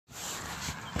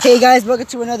Hey guys, welcome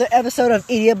to another episode of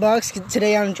IdiotBox.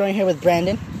 Today I'm joined here with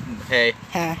Brandon. Hey.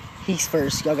 He's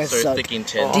first. Y'all guys Sorry, suck. thinking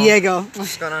chin. Diego.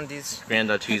 What's going on, dudes? Grand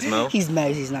Autismo. He's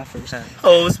mad. He's not first.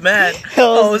 Ho's mad.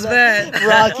 Ho's mad.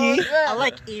 Rocky. I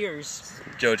like ears.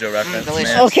 JoJo reference. Delicious.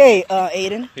 Man. Okay,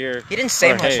 Aiden. Here. He didn't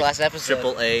say much hey, last episode.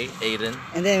 Triple A, Aiden.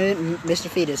 And then Mr.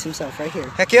 Fetus himself right here.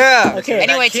 Heck yeah. Okay.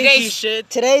 Anyway, shit.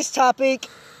 Today's topic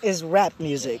is rap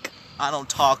music. I don't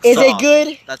talk. Is song. it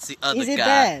good? That's the other Is it guy.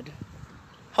 bad?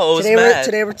 Ho's Today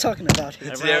mad. we're talking about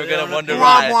it. Today we're gonna wonder Womp,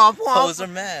 why womp, womp. hoes are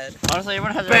mad. Honestly,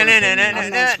 everyone has I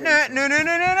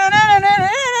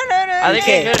I think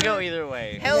Okay. it could go either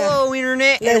way. Hello,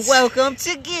 internet, and Let's- welcome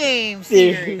to Game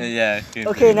Theory. Yeah.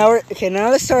 Okay, now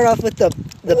let's start off with the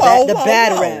Whoa,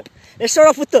 bad whoa. rap. Let's start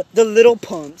off with the little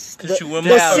pumps, the, you were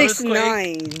the my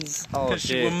 6ix9ines. Oh Cause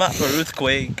you were my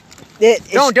earthquake.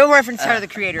 Don't reference Tyler the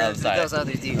Creator oh, and sorry. those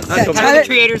other dudes. Yeah, Tyler the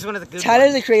Creator is one of the good Tyler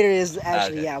ones. the Creator is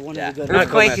actually Okay. one Yeah. of the good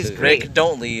Earthquake ones. is great. Rick,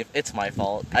 don't leave. It's my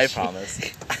fault. I promise.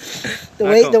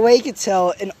 The way you can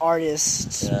tell an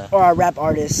artist Yeah. or a rap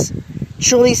artist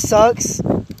truly sucks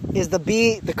is the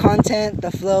beat, the content,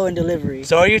 the flow, and delivery.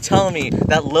 So are you telling me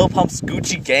that Lil Pump's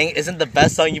Gucci Gang isn't the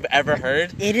best song you've ever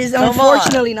heard? It is Come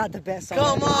unfortunately not the best song.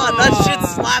 Come ever. on, that shit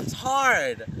slaps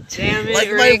hard. Damn it, Like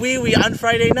my Rick. wee wee on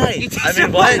Friday night. You I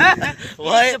mean, what? You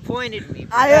What? disappointed me.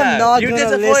 I Yeah, am not you gonna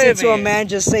disappointed listen to a me. man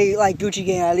just say like Gucci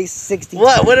Gang at least 60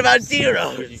 What? times. What about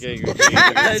D-Rose?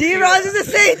 D-Roz is the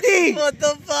same thing. What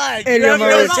the fuck? And You your have no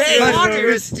mother's taste.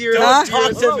 water. Don't Huh?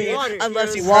 talk to me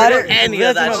unless you've Water. heard any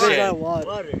of that That's what I'm shit. talking about,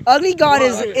 water. Ugly God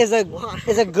is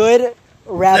a good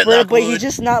rapper, not but good. he's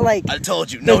just not like I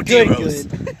told you, the no good D-Rose.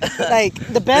 Like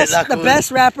the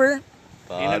best rapper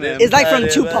is like from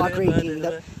Tupac ranking,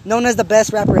 known as the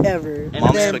best rapper ever. Mom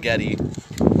And then spaghetti.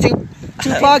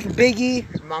 Tupac, Biggie,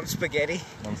 Mom spaghetti.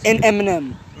 and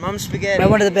Eminem Mom spaghetti. are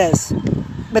one of the best.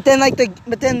 But then Rice the coming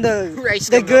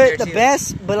up good, there, the too.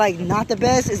 best, but like not the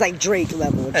best is like Drake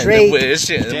level. And Drake,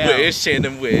 wishing, Damn. wishing,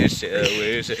 and wishing,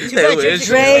 wishing. bad Drake's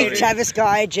Drake, Travis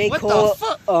Scott, J. What the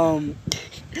Cole,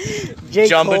 J.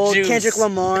 Jamba Cole, Juice. Kendrick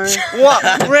Lamar, What?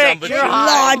 Rick, Jumbo you're Juice.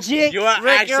 high. Logic, You are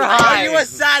Rick, actually. you're Are high. you a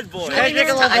sad boy? Kendrick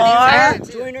I Lamar. think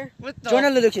so. Joyner, What the? Joyner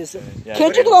Lucas. Yeah,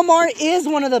 Kendrick but- Lamar is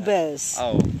one of the best.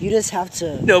 Oh. You just have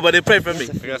to. Nobody pray for me.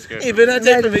 I got scared. Even I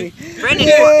take for me. Brandon,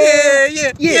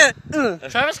 Yeah.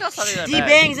 Travis Scott's not even that D bad.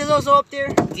 Bangs is also up there.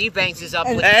 D Bangs is up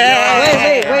And- with. Wait.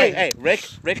 Hey, Rick,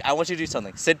 I want you to do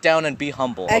something. Sit down and be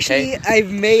humble, Actually, okay? I've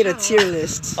made a tier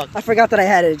list. I forgot that I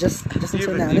had it just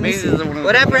until now. Let me see.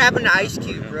 Whatever happened to Ice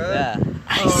Cube, bro? Yeah.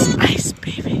 Ice,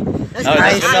 baby. That's Oh, that's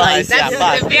Ice. Vanilla Ice. Yeah, That's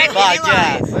fuck. Vanilla Fuck, Ice.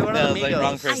 yeah. Wait, what are That the was like Migos?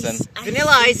 wrong person.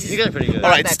 Vanilla Ice. You guys are pretty good.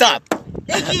 Alright, stop.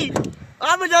 Thank you.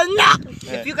 I'm a knock.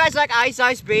 If you guys like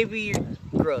Ice Baby, you're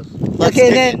gross. Let's Okay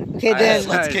kick then. it. Okay then.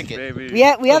 Let's kick it.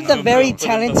 We have the very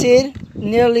talented,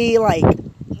 nearly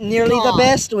the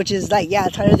best, which is like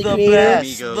Tyler the Creator,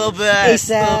 best. The best.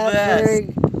 The ASAP, best.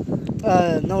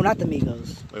 Ferg. No, not the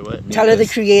Migos. Wait, what? Tyler the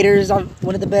Creator's are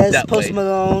one of the best. That Post way.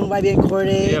 Malone, YBN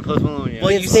Cordae. Yeah, Post Malone. Yeah. Well,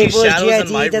 Dave you see Staples, shadows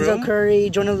in my G.I.D., Denzel room? Curry,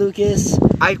 Jonah Lucas,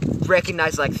 I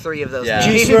recognize like 3 of those. Yeah.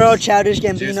 names. Juice WRLD, Childish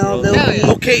Juice Gambino, WRLD. Lil Hell Peep.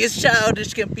 yeah. Okay, it's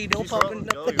childish, Campino popping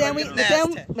up.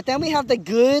 But then we have the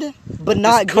good, but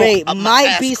not Just great. coke up my Might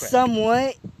ass be crack.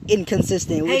 somewhat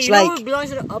inconsistent. Hey, Which you know like what belongs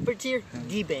to the upper tier?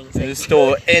 D Bangs. In the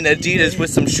store in Adidas with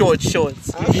some short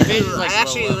shorts. I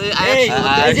actually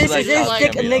I is this actually like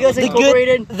thick Gambino. niggas The good-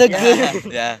 incorporated? the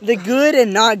good, Yeah. the good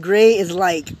and not great is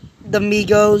like the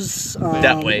Migos,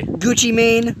 That way. Gucci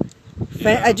Mane.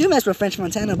 I do mess with French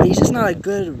Montana, but he's just not a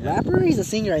good rapper. He's a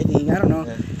singer, I think. I don't know.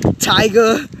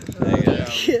 Tyga,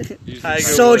 Tiger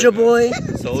Soldier Boy.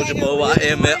 Soldier Boy, why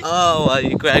am it? Oh, why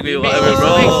you crack me, why Migos we make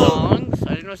roll? songs.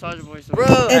 I didn't know Soulja Boy songs.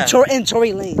 Bro, And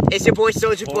Tory Lane. it's your boy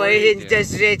Soldier Boy. Tory, Hitting yeah.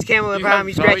 Desert Camel You Prime.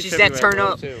 He probably scratches should that be turn right,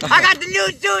 up. too. I got the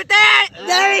news to it that.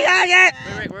 There we go, yeah.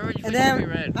 Wait, Rick, where would you And put then-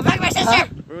 Cherry Red? I'm back, my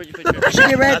sister. Where would you put Cherry Red?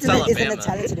 Sugar Red That's is in the Alabama.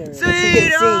 talented area. He Sweet can sing, but he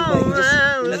just home he doesn't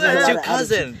have a That's lot your of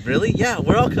cousin. Really? Yeah,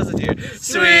 we're all cousins here.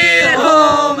 Sweet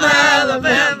home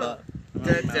Alabama.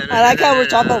 I like how we're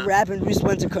talking about rap and we just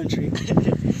went to country.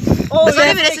 Oh, But but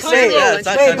then- it's Wait, yeah, it's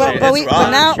not country, it's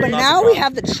rock. but now we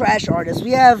have the trash artists.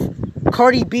 We have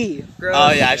Cardi B.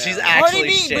 Oh yeah, she's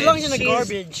actually shit. the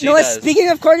garbage. She You know what? does. Speaking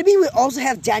of Cardi B, we also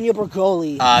have Daniel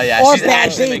Bergoli. Oh yeah, Or she's Bad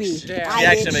actually Baby. makes. She I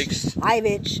actually bitch. makes. I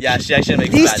bitch. Yeah, she actually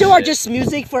makes. These bad two are shit. just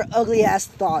music for ugly ass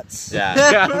thoughts.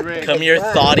 Yeah. Rick. Come here,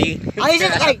 thoughty. I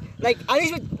just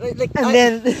And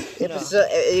then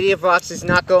IdiotBox is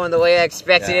not going the way I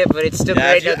expected Yeah. it, but it's still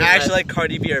Yeah, great. if you actually like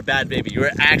Cardi B or Bad Baby, you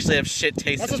actually have shit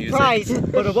taste in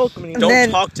music. but a welcoming. Don't then,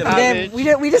 talk to and me.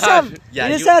 then we just have Yeah,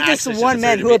 we just you have this actually should one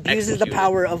man deserve who to be abuses the executed.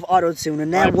 power of auto tune,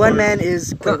 and that one man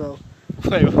is Kogo.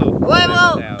 Wait,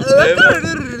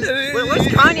 Where's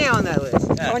Kanye on that list?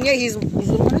 Kanye, he's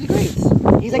one of the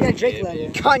greats. He's like a Drake level.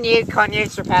 Kanye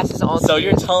surpasses all. So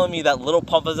you're telling me that Lil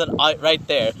Pump isn't right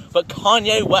there, but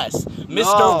Kanye West,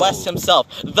 Mr. West himself,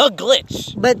 the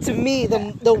glitch. But to me,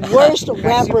 the worst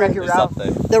rapper,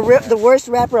 the worst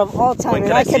rapper of all time,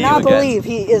 and I cannot believe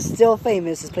he is still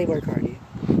famous, is Playboi Carti.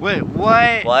 Wait,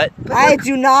 what? What? I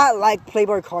do not like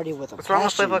Playboi Carti with a What's wrong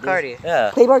with passion, Playboi dude. Carti?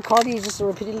 Yeah. Playboi Carti is just a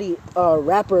repeatedly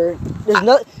rapper.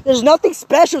 There's nothing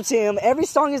special to him. Every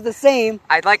song is the same.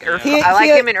 I like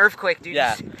him in Earthquake, dude.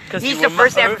 Yeah. He's the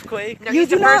first earthquake. No, You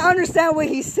do not understand what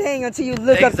he's saying until you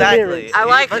look up the lyrics. I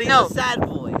like but he's a sad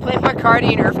boy. Playboi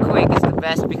Carti in Earthquake is the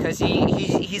best because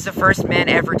he's the first man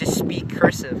ever to speak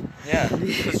cursive. Yeah.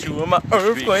 Because you were my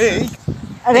earthquake.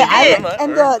 And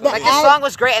The song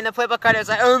was great, and the Playboi Carti was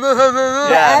like, the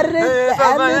aditives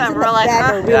in the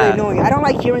back are really annoying. I don't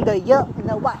like hearing the and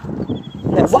the what.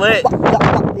 It's lit.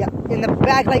 In the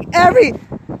back, like every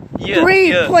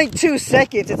 3.2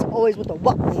 seconds, it's always with the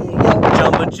what.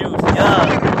 Jumbo Juice,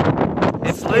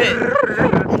 it's lit.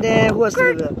 And then who else do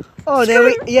we do? Oh,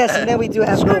 then and then we do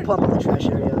have Lil Pump in the trash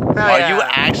area. Are you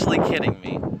actually kidding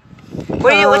me?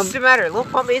 Wait, what's the matter? Lil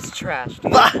Pump is trash,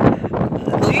 dude.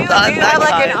 Do you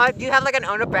have like an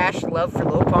unabashed love for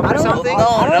Lil Pump or something?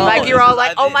 No. Like you're all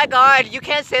like, oh my god, you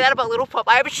can't say that about Lil Pump.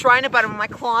 I have a shrine about him in my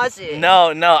closet. No,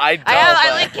 I don't.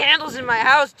 I light candles in my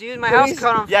house, dude. My house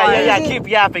caught on fire. Yeah. Keep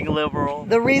yapping, liberal.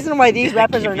 The reason why these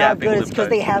rappers are not good is because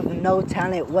they have no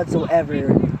talent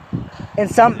whatsoever.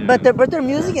 And but their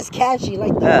music is catchy,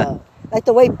 like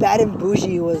the way Bad and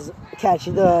Bougie was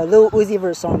catchy. The Lil Uzi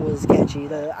Vert song was catchy.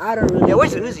 I don't really. Yeah,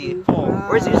 where's Uzi?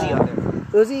 Where's Uzi on there?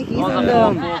 Uzi, he's in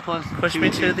the... Push me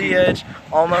to the edge.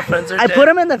 All my friends are I dead. put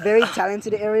him in the very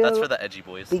talented area. That's for the edgy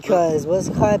boys. Because what's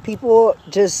it called? People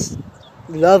just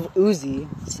love Uzi.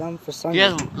 For some He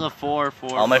has reason. the 4.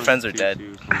 All my friends are dead.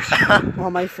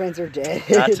 All my friends are dead.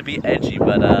 Not to be edgy,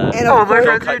 but and all my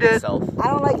friends are dead. I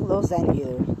don't like Lil Xan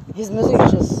either. His music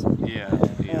is just... Yeah.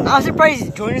 I'm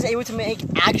surprised Jordan's able to make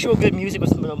actual good music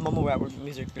with some mumble rap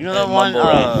music. You know that one?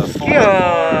 Like,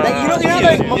 you know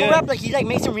like mumble rap, like he like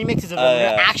makes some remixes of them.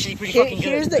 They're actually pretty fucking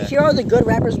good. Here are the good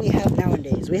rappers we have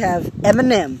nowadays. We have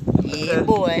Eminem. Yeah,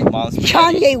 boy.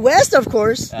 Kanye West, of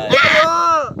course.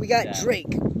 We got Drake.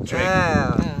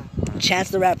 Chance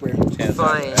the Rapper.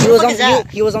 Fine.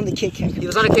 He was on the Kit Kat. He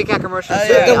was on a Kit Kat commercial.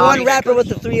 The one rapper with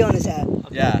the 3 on his hat.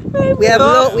 Yeah. We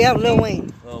have Lil Wayne.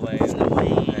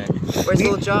 Where's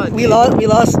Lil Jon? We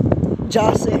lost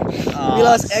Joss. We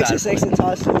lost XXX and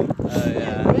Tossu.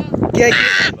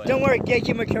 Don't worry, Gay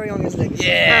Kid carry on his legacy.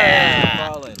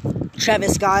 Yeah.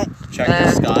 Travis Scott.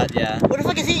 Tractor Scott, yeah. What the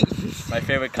fuck is he? My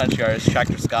favorite country artist,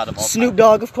 Tractor Scott of all Snoop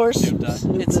Dogg, of course.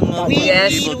 It's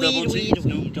Weed.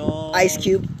 Ice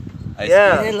Cube.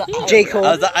 Yeah. J. Cole.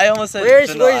 I almost said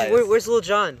Where's Lil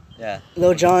Jon? Yeah.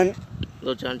 Lil Jon.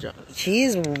 Lil Jon.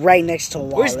 He's right next to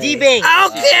Wale. Where's D-Bang?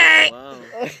 Okay. Wow.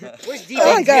 Where's D-Bang?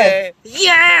 Oh my god.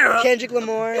 Yeah. Kendrick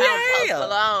Lamar.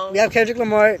 Hello. We have Kendrick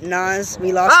Lamar, Nas.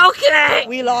 We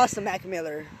lost Mac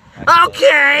Miller.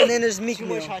 Okay. And then there's Meek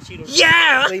Mill.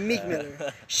 Yeah. Wait, Meek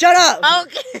Miller. Shut up.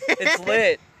 Okay. It's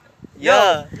lit.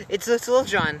 Yo, it's Lil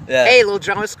Jon. Yeah. Hey, Lil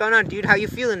Jon, what's going on, dude? How you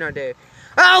feeling today?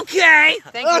 Okay.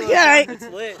 Thank you. Okay. It's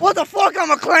lit. What the fuck?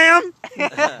 I'm a clam.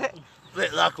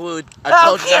 Lit Lockwood. I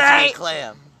told you not to be a Okay.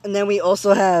 clam. And then we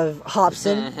also have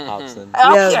Hobson. Hobson.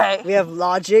 Okay. We have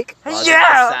Logic,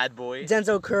 Yeah. Sad boy.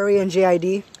 Denzel Curry, and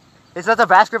JID. Is that the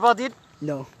basketball dude?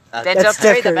 No. Denzel That's Curry,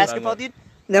 Steph the Curry. basketball dude?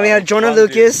 Then we have Jonah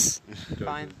Lucas.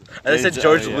 Fine. I said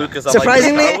George Lucas. I'm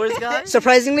Surprisingly- like, Star Wars guy?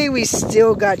 Surprisingly, we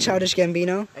still got Childish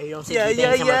Gambino. Hey, you don't say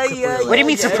Yeah. What do you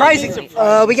mean surprising?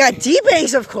 We got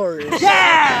D-Banks, of course.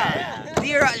 Yeah!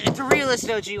 It's a realist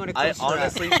OG when it I comes to that.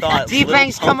 honestly thought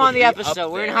D-Banks, Lil come Pump on the would be up episode.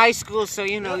 We're in there. high school, so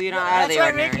you know you're not out of the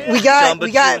ordinary. We got Jumbo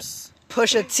Juice.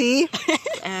 Pusha T,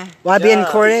 Eh, YB and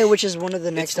Yeah. Corday, which is one of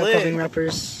the next It's lit. upcoming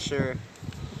rappers. sure.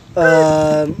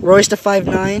 Royce the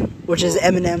 5'9", which is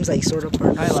Eminem's like sort of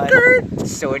partner.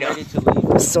 Sort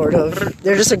of. Sort of.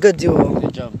 They're just a good duo.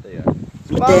 Good jump.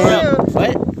 But then,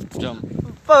 What? Jump.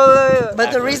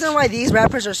 but the reason why these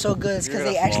rappers are so good is because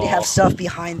they actually have stuff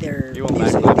behind their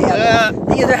music.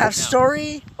 They either have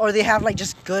story or they have like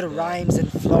just good rhymes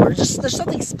and flow. Or just there's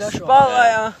something special.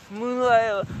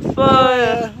 Moonlight,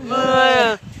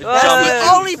 That's the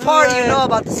only part you know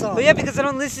about the song. But yeah, because I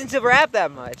don't listen to rap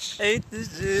that much.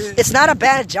 It's not a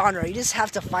bad genre. You just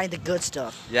have to find the good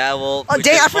stuff. Yeah, well. Oh we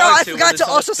dang! just I wanted forgot to when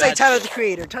also there's say so Tyler much the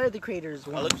Creator. Tyler the Creator is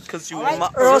one. bad- Because you were my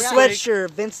Earl earthquake.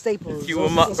 Sweatshirt, Vince Staples. You were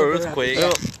those- my those are good earthquake.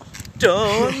 rappers.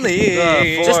 Don't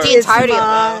leave. Just the It's entirety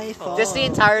my of fault. Just the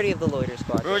entirety of the Loiter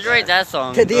Squad. Who would write that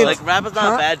song? To the- Like rap is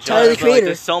not a bad Tyler, the genre, but like, Creator.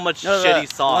 there's so much No, shitty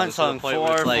the songs one to song, the point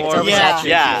where it's like four,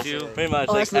 yeah. pretty much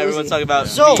Oh, like that's everyone's Lucy. talking about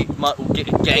So-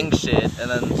 gang shit and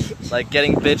then like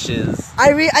getting bitches. I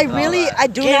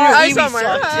do not. We sucked.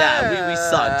 Yeah, we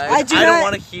sucked. I do don't not-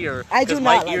 want to hear I do because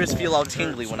my not like ears that. feel all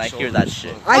tingly when I hear that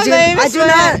shit. I name is do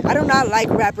not like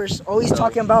rappers always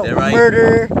talking about they're right.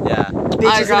 murder, Yeah,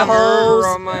 bitches and hoes.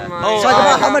 Oh, Talk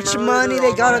about how much money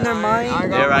they got on their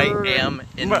mind. there I am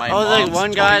in my Oh, like mom's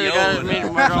one guy that got Toyota.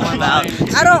 made murder on my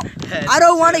mind. I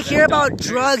don't want to hear about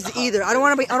drugs either. I don't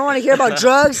want to hear about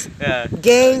drugs, Yeah,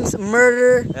 gangs,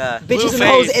 murder, yeah. bitches and Blueface.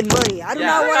 hoes and money. I do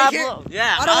not want to hear.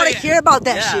 Yeah, I don't want to hear about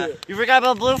that Yeah. shit. You forgot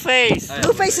about Blueface.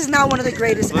 Blueface is not one of the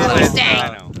greatest ever. Blueface.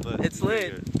 I know, but It's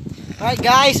lit. Alright,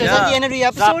 guys, so is that the end of the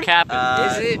Stop episode? capping.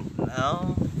 Is it?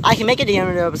 No. I can make it the end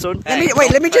of the episode.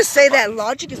 Let me just say that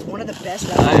Logic is one of the best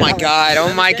rappers. Oh my god,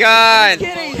 oh my god.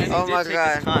 kidding. Oh my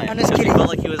god. I'm just kidding. Felt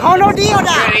like he was Oh no, Dio,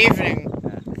 Good evening.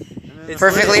 It's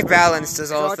Perfectly lit. balanced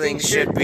as all Talking things shit. should be.